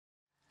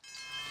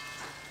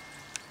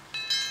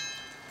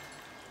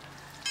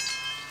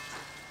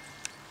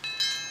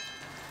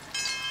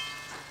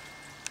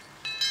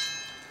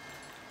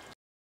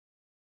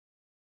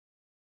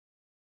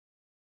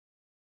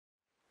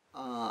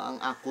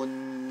akon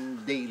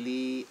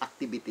daily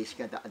activities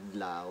kada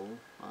adlaw,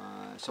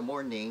 sa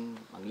morning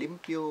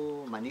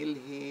manglimpyo,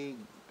 manilhig,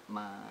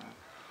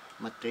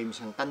 matrim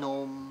sang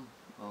tanom,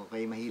 o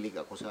kay mahilig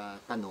ako sa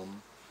tanom.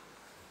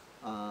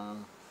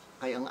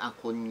 Kay ang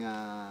akon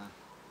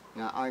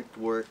nga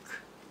artwork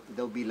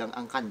daw bilang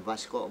ang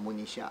canvas ko amo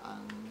ni siya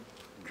ang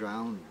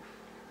ground.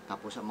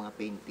 Tapos ang mga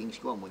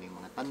paintings ko amo ni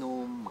mga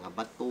tanom, mga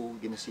bato,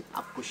 gina-set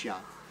up ko siya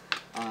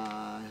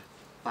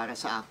para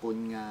sa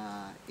akon nga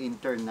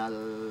internal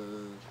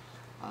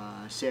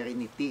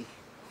serenity.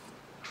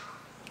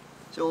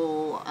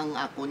 So ang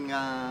akon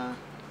nga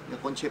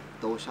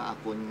konsepto sa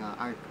akon nga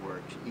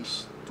artwork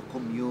is to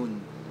commune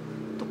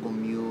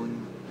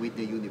with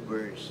the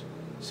universe.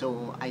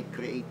 So I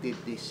created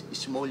this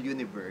small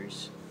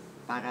universe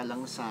para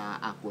lang sa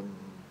akon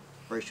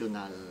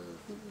personal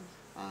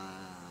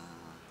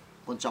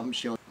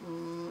consumption.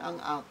 Ang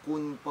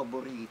akon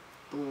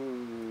paborito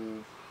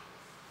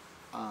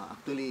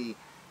actually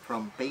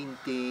from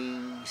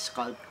painting,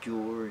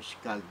 sculptures,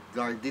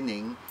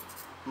 gardening,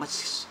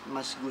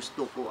 mas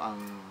gusto ko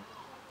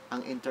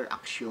ang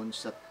interaction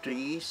sa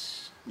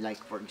trees, like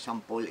for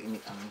example ini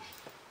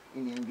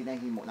ang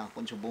ginahimo na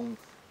akong subong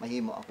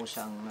mahimo ako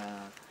sang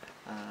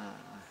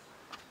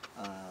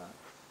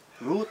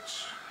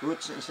roots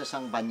na isa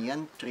sang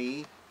banyan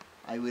tree.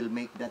 I will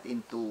make that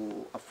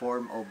into a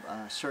form of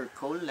a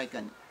circle like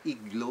an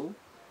igloo.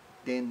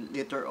 Then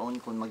later on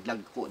kung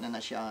maglagko na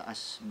siya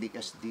as big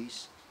as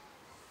this,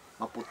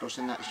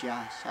 maputos na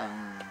siya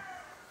sang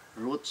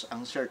roots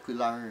ang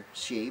circular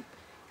shape,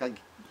 kag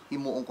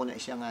himuon ko na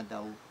siya nga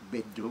daw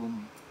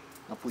bedroom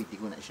na pwede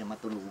ko na siya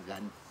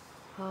matulugan.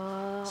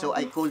 So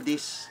I call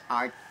this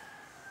art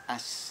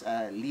as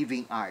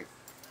living art.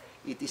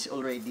 It is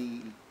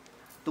already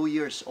 2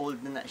 years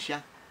old na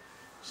siya.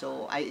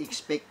 So I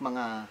expect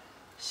mga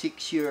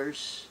 6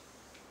 years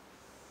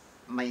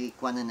may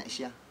kuha na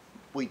siya.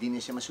 Pwede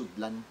na siya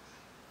masudlan.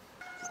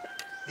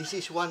 This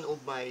is one of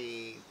my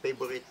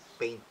favorite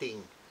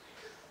painting.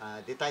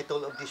 The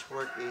title of this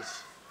work is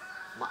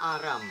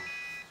Maaram.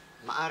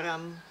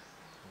 Maaram,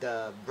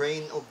 the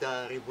brain of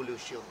the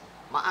revolution.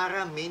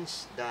 Maaram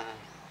means the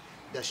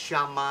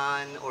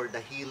shaman or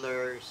the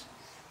healers.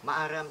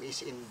 Maaram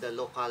is in the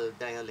local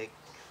dialect.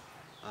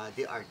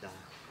 They are the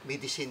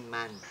medicine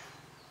man.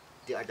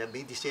 They are the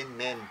medicine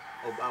men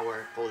of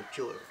our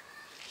culture.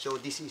 So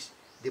this is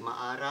the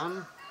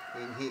Maaram,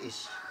 and he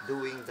is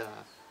doing the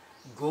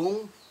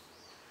gong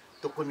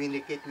to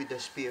communicate with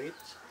the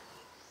spirits.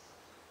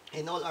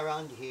 And all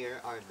around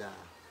here are the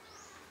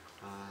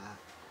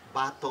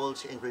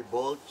battles and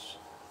revolts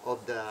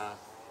of the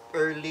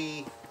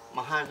early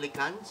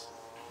Maharlikans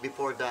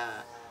before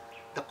the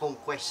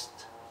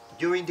conquest.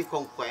 During the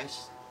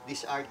conquest,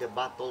 these are the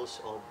battles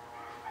of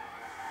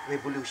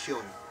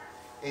revolution.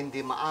 And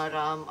the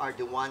Maaram are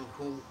the one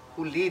who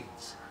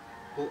leads,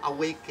 who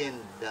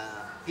awakened the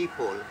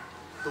people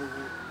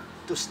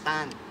to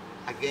stand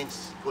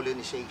against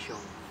colonization.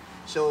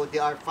 So they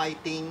are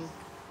fighting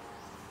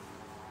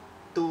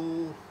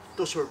to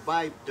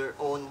survive their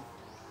own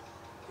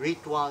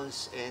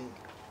rituals and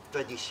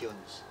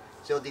traditions.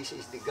 So this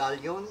is the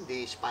galleon,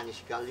 the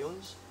Spanish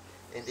galleons,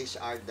 and these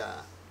are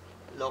the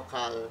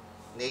local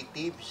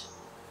natives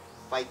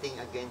fighting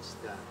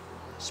against the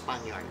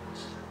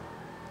Spaniards.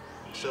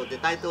 So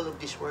the title of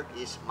this work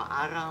is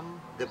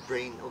Maaram, the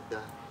brain of the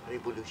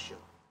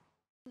revolution.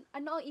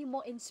 Ano ang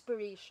imo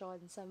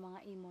inspiration sa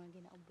mga imo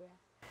ginaobra?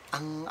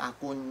 Ang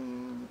akon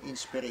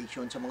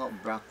inspiration sa mga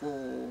obra ko,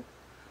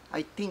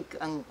 I think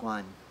ang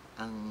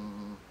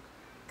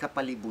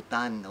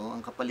kapalibutan, no? Ang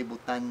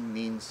kapalibutan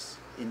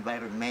means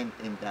environment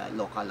in the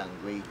local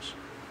language.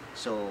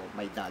 So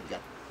may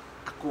dagat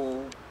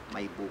ako,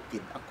 may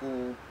bukid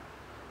ako,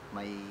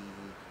 may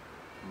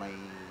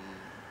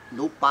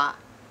lupa.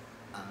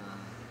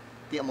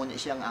 Tiyan mo na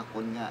siyang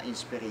akon nga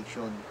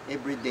inspiration.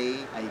 Every day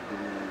I do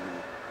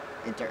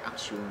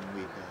interaction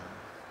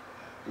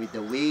with the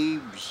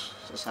waves,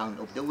 sa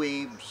sound of the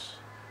waves,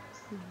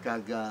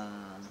 kag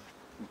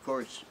of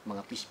course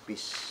mga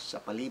pispis sa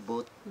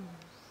palibot,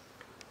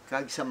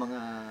 kag sa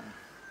mga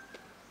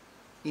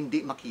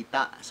hindi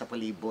makita sa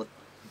palibot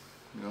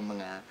ng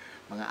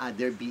mga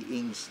other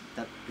beings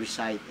that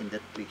reside in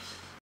that place.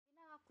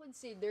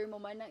 Na-consider mo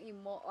man ang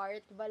imo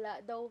art bala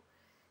daw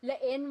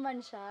lain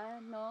man siya,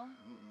 no?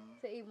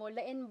 Sa imo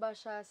lain ba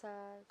siya sa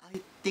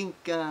I think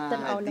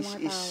this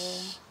is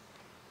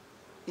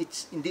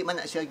it's hindi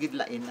man na siya gid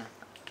lain na.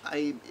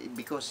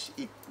 Because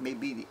it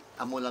maybe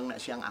amo lang na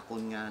siyang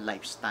akon nga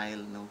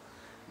lifestyle, no?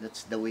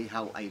 That's the way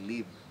how I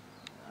live.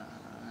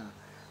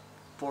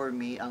 For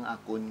me, ang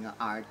akon nga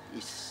art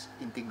is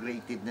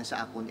integrated na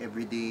sa akon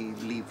everyday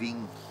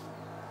living.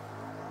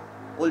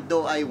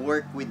 Although I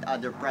work with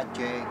other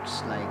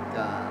projects like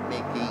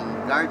making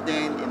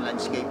garden and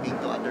landscaping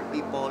to other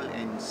people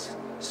and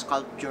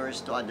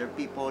sculptures to other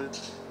people,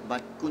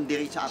 but kung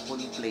diri sa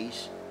akon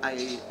place,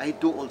 I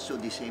do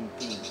also the same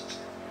thing.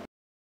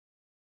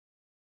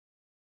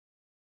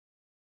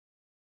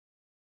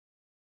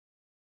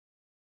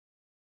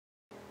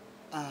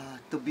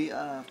 To be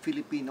a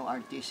Filipino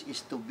artist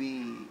is to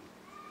be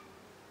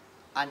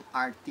an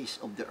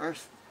artist of the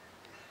earth.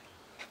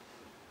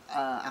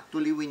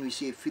 Actually, when we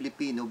say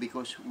Filipino,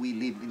 because we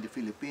live in the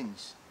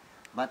Philippines,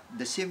 but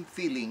the same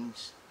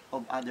feelings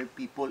of other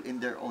people in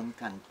their own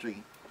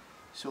country.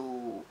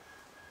 So,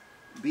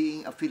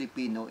 being a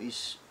Filipino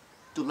is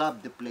to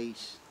love the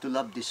place, to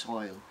love the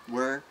soil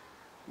where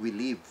we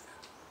live.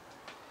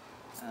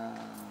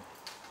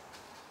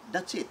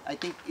 That's it. I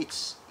think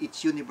it's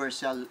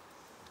universal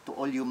to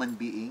all human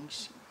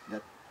beings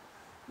that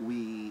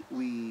we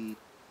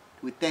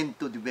tend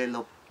to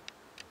develop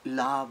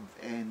love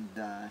and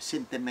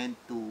sentiment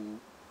to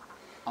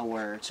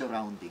our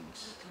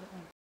surroundings.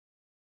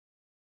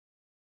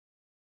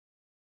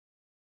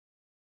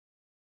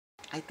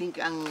 I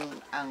think ang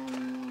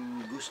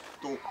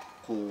gusto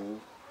ko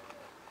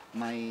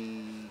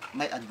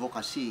my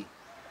advocacy.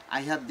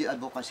 I have the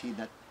advocacy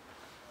that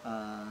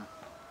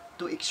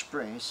to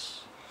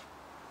express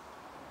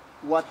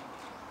what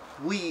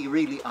we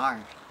really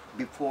are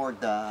before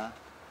the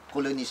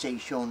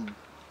colonization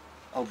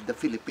of the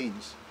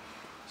Philippines.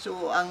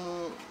 So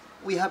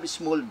we have a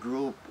small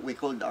group. We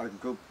called our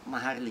group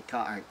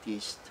Maharlika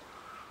Artist.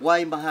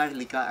 Why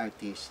Maharlika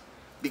Artist?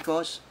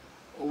 Because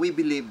we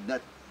believe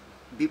that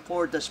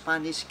before the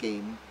Spanish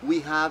came,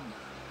 we have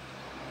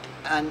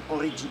an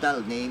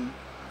original name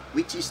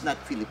which is not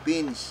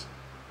Philippines.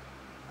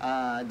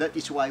 That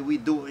is why we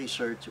do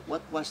research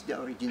what was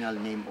the original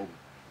name of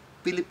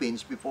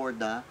Philippines before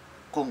the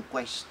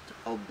conquest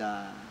of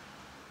the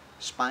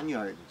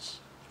Spaniards.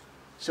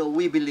 So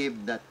we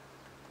believe that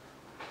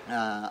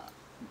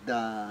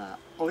the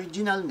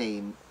original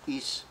name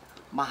is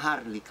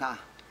Maharlika.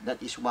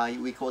 That is why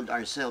we called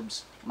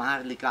ourselves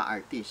Maharlika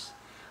Artists.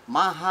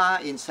 Maha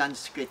in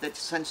Sanskrit, that's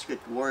a Sanskrit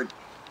word.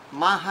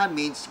 Maha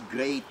means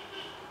great.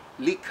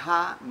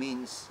 Likha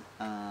means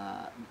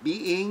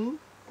being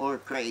or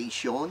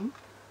creation.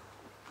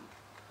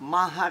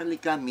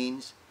 Maharlika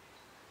means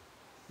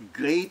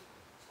great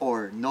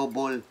or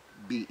noble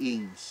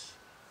beings.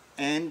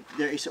 And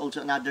there is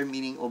also another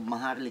meaning of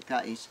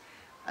Maharlika is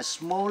a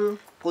small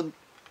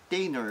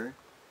container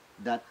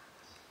that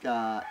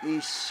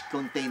is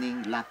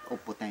containing lot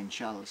of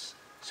potentials.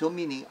 So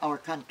meaning our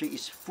country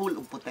is full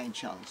of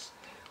potentials.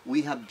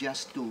 We have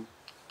just to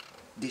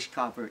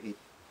discover it.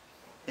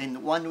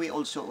 And one way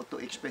also to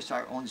express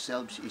our own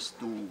selves is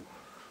to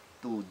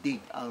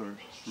dig our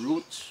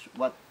roots,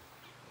 what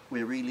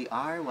we really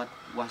are, what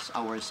was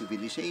our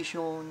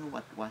civilization,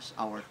 what was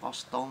our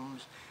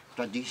customs,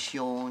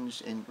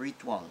 traditions, and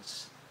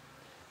rituals.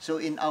 So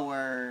in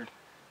our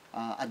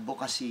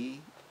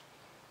advocacy,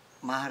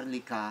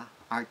 Maharlika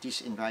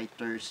Artists and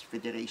Writers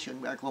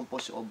Federation, we are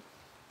composed of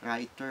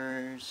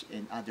writers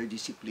and other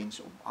disciplines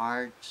of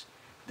arts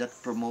that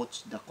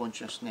promotes the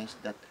consciousness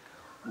that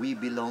we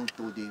belong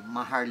to the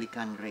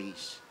Maharlikan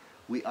race.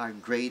 We are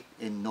great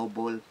and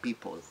noble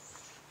people.